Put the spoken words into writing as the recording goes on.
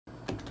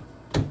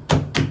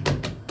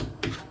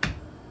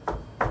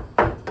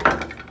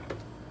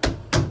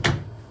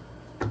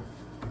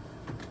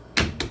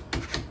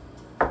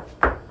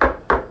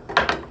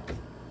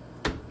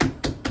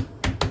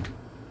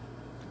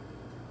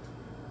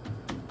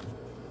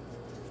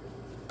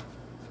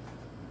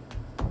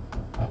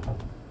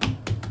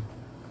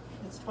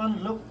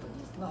fun look, but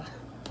it's not.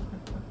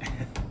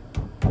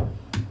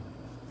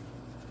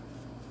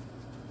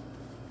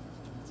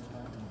 It's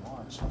fun to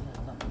watch. Not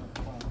fun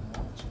to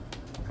watch.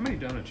 How many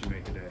donuts you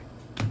make a day?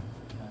 I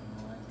have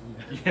no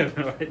idea. You have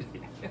no idea.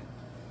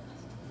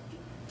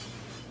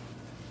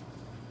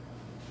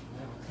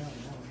 Never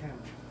count.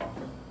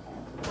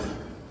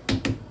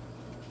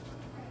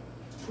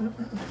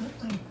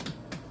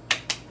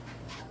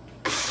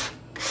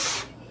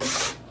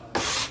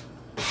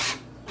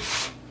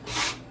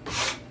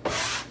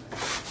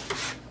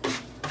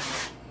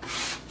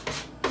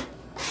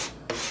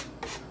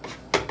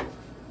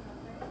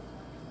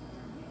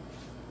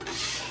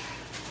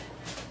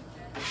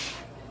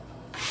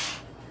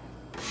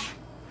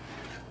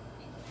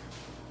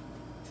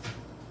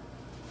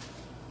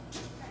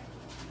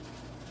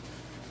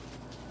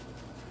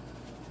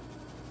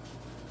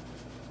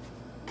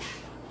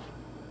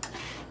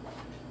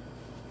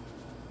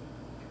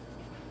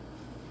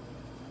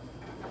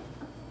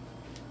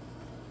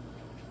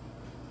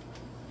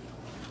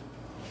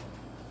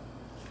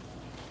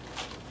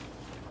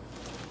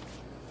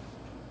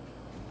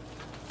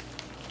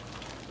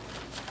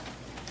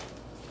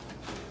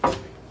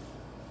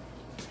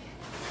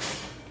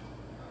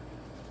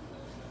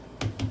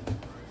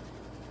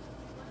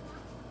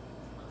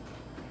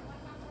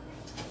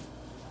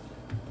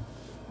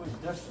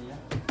 Dusty, yeah?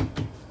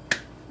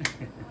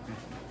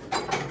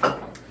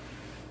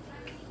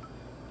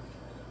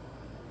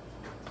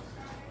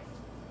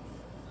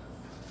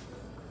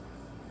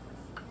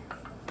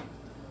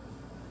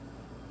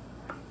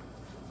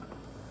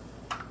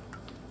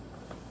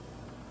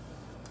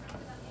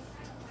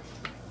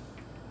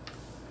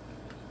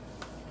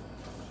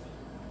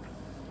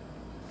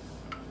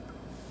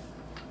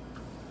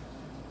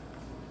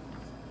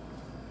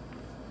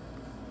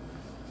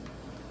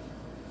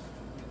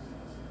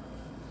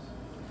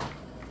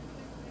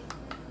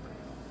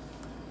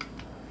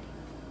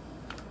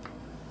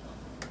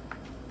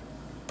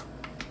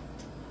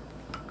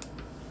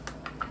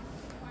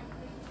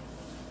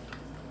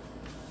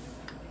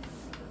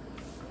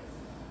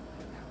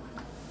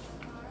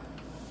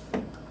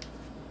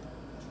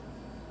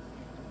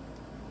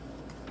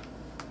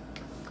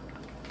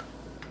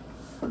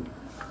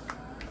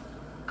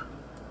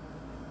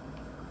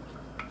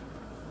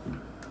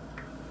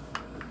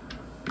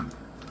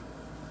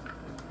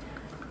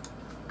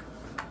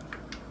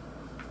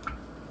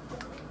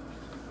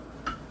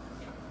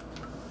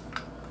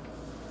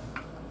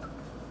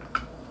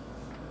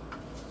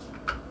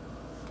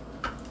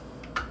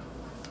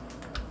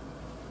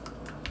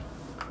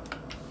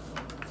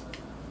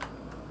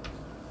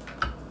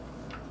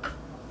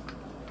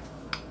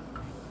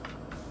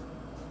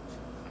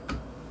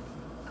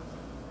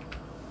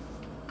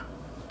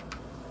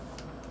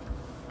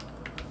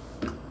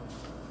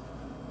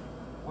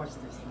 Watch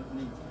this, look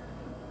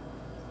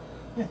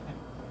neat.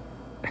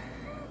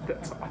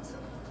 That's awesome.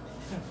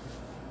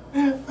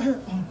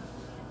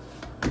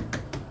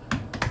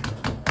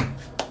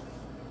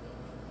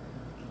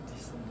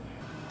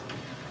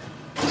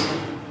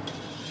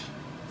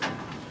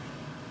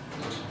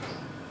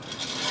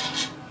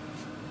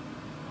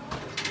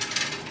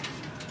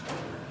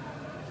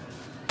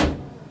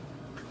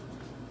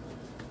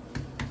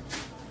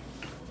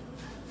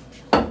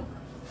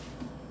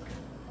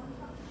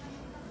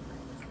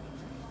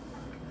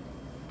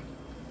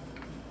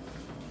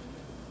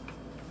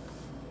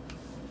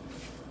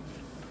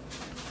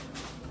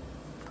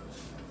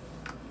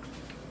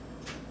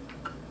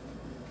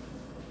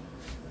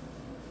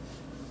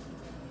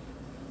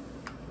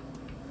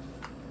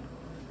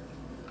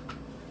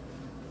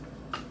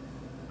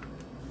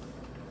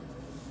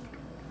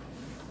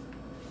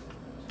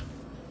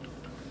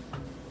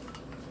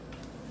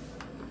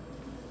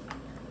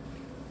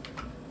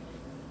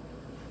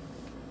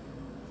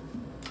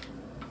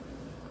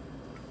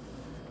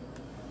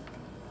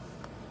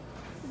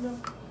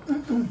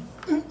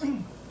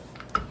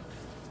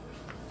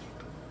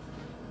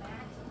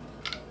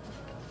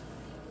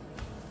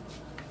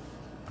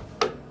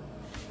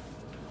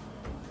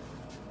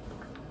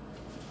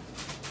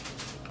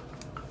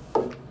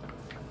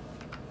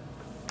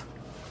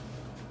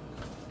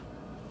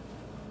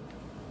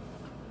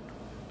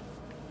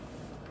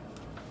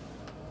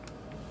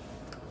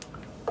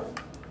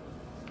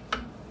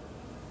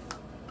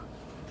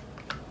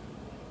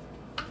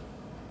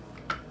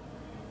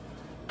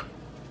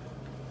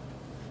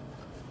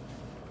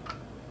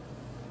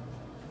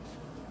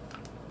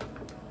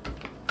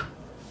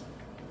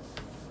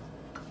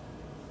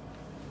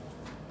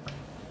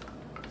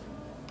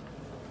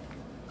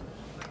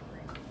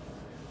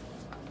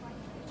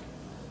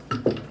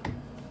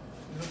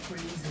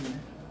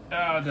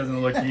 Oh, it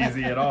doesn't look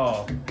easy at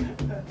all.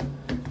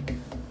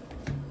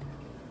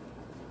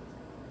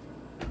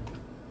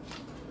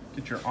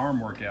 Get your arm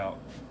workout.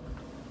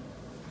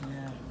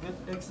 Yeah, good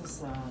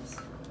exercise.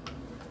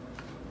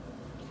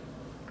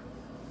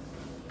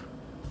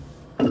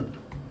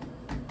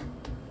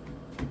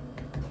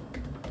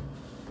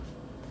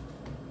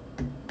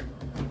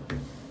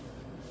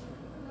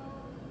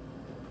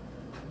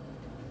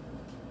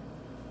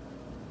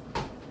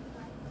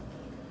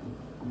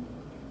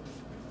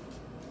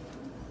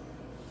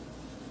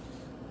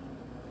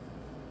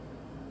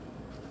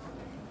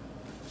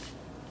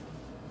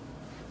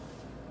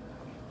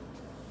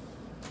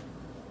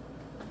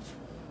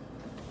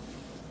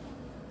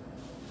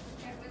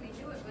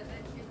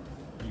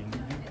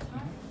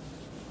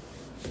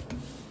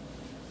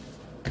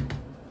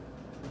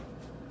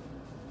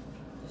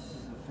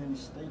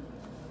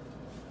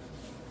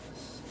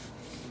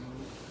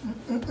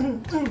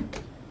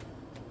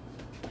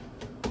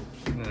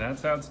 And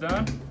that's how it's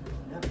done.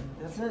 Yep,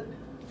 that's it.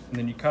 And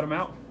then you cut them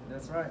out.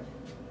 That's right.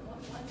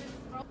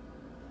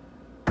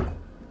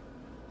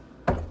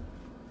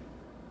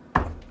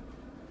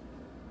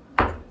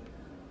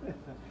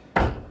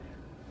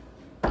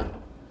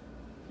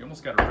 You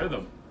almost got a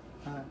rhythm.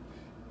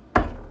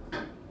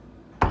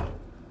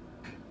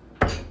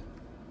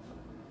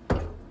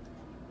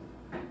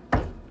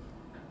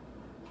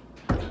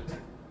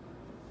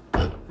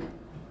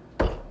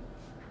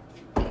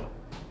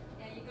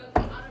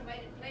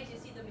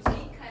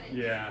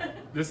 Yeah,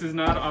 this is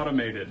not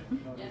automated.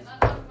 Yeah,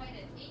 not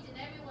automated. Each and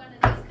every one of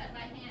these cut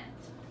by hand.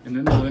 And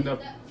then they'll end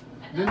up.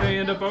 Then they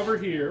end up over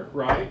here,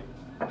 right?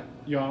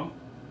 Young.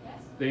 Yes.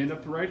 They end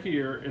up right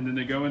here, and then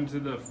they go into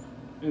the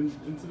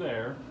into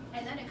there.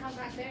 And then it comes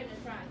back there and then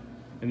fry.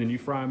 And then you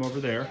fry them over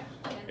there.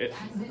 Yeah. And It-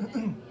 I said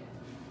that,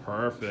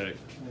 Perfect.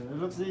 Yeah, it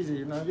looks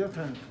easy. Now your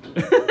turn.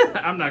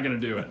 I'm not gonna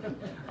do it.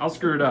 I'll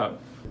screw it up.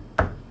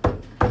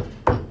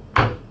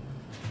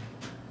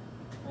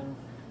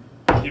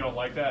 And You don't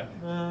like that?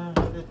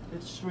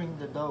 it shrinks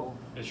the dough.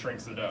 It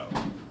shrinks the dough.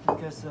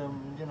 Because you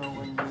know,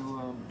 when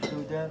you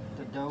do that,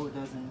 the dough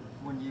doesn't.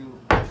 When you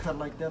cut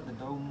like that, the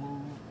dough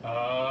move.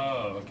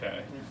 Oh,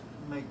 okay.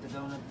 It make the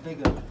donut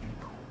bigger.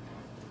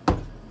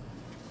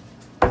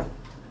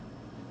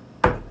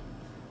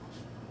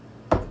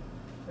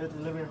 It's a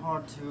little bit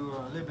hard to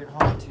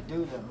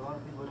do that. A lot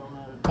of people don't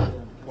know how to do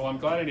that. Well, I'm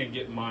glad I didn't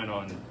get mine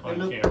on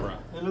It camera.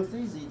 It looks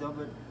easy though,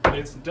 but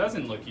It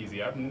doesn't look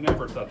easy. I've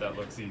never thought that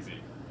looks easy.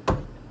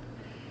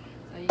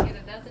 So you get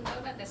a dozen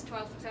donut, that's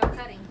 12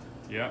 cutting.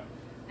 Yeah.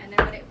 And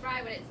then when it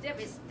fry, when it's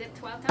dipped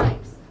 12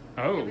 times.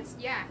 Oh. If it's,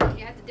 yeah,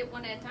 you have to dip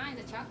one at a time,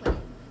 the chocolate.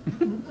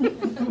 If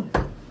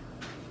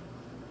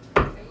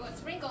you want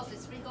sprinkles,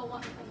 it's sprinkle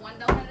one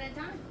donut at a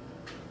time.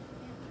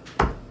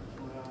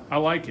 I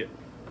like it.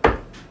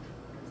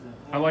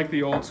 I like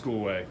the old school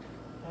way.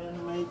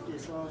 Handmade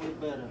is always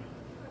better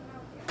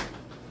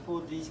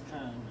for these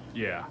kind.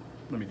 Yeah.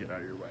 Let me get out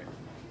of your way.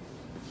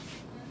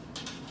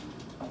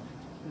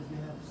 Because you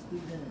have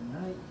students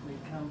at night, they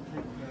come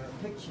take a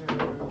picture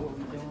of what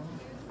we're doing.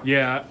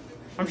 Yeah.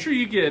 I'm sure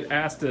you get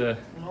asked to.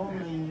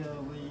 Normally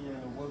we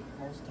work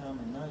most time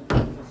at night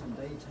because in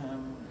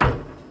daytime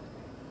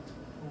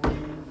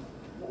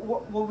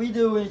what we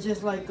do is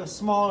just like a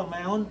small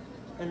amount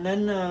and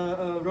then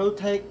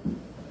rotate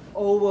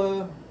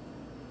over,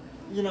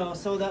 you know,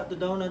 so that the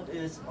donut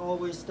is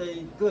always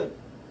stay good.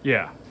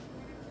 Yeah.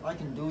 I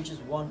can do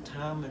just one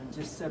time and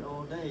just sit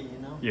all day, you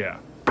know. Yeah.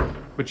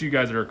 But you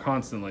guys are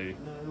constantly.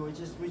 No, we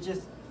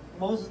just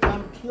most of the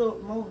time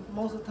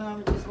most of the time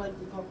it's just like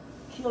we call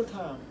kill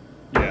time.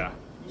 Yeah.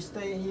 You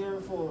stay here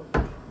for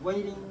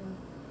waiting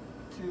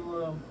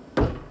to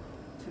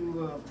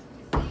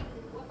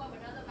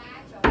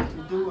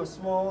do a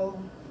small,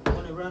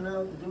 when it run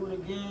out, to do it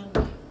again,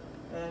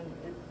 and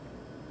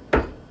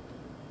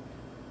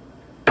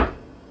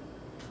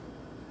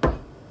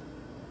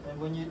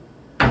when you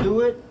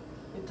do it,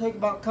 it takes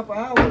about a couple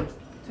hours,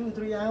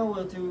 2-3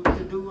 hours to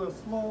do a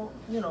small,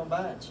 you know,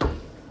 batch.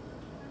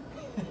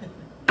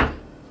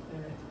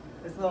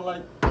 It's not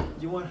like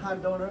you want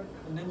hot donut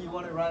and then you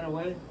want it right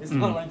away. It's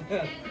not like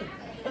that.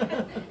 It's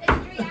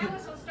 3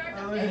 hours from start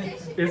to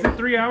finish. Is it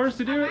 3 hours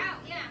to do it?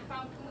 About, yeah,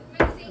 from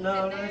mixing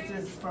No, to that's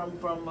there. just from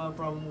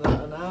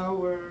an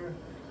hour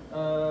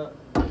to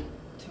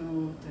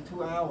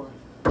 2 hours.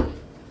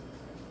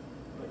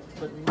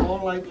 But more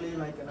likely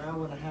like an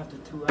hour and a half to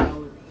 2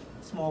 hours,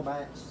 small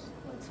batch,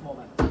 like small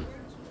batch.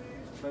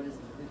 But it's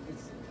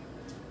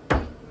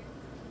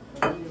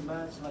a medium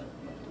batch, like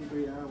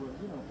 2-3 hours,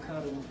 you know,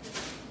 cut and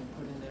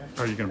put in there.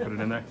 Are you gonna put it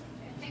in there?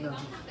 Take a long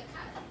time to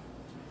cut.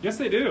 Yes,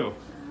 they do.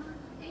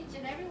 Each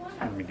and every one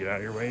Let of me them. get out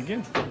of your way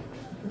again. Oh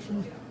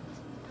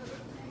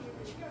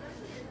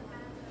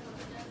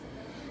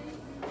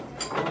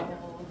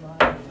my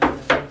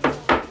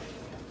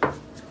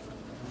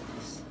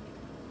goodness.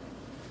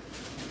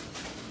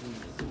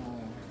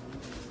 Small.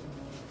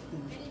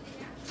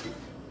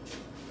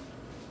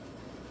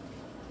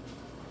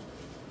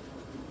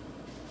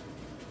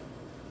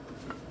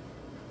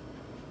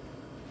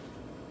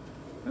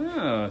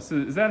 Oh, so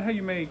is that how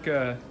you make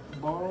Bar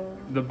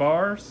the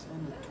bars?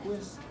 and the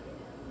twist.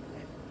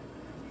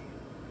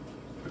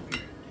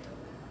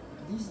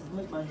 These is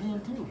made by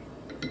hand too.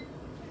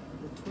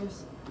 The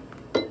twist.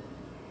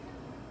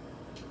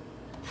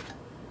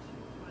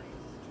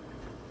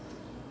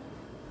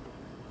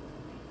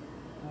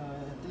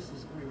 This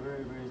is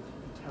very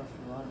tough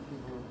for a lot of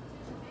people.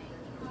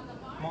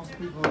 Most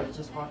people are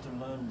just want to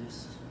learn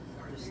this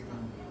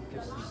thing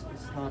because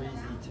it's not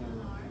easy to.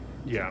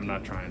 Yeah, I'm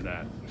not trying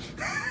that. It's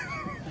not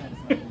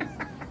easy.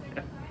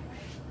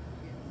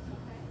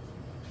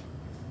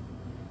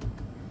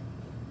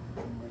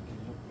 Make it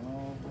look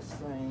all the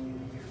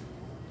same.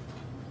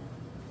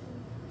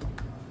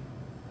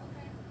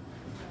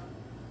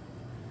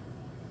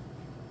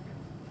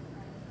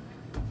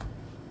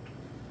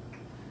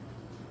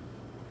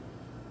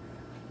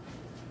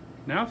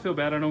 Now I feel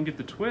bad I don't get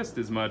the twist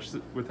as much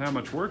with how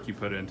much work you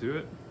put into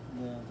it.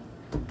 Yeah.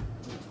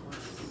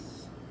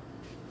 Twists,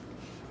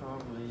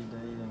 probably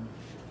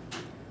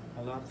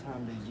a lot of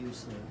time they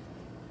use the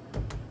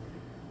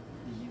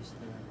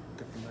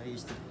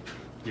glaze to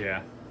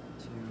Yeah.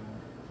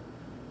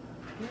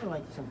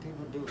 like some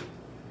people do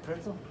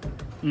pretzel.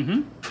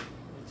 Mm-hmm.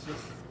 It's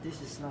just,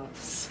 this is not,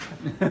 it's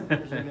a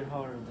bit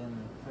harder than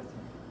the pretzel.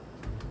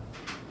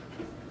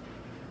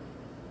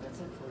 That's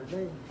it for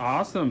today.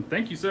 Awesome.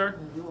 Thank you, sir.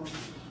 You're welcome.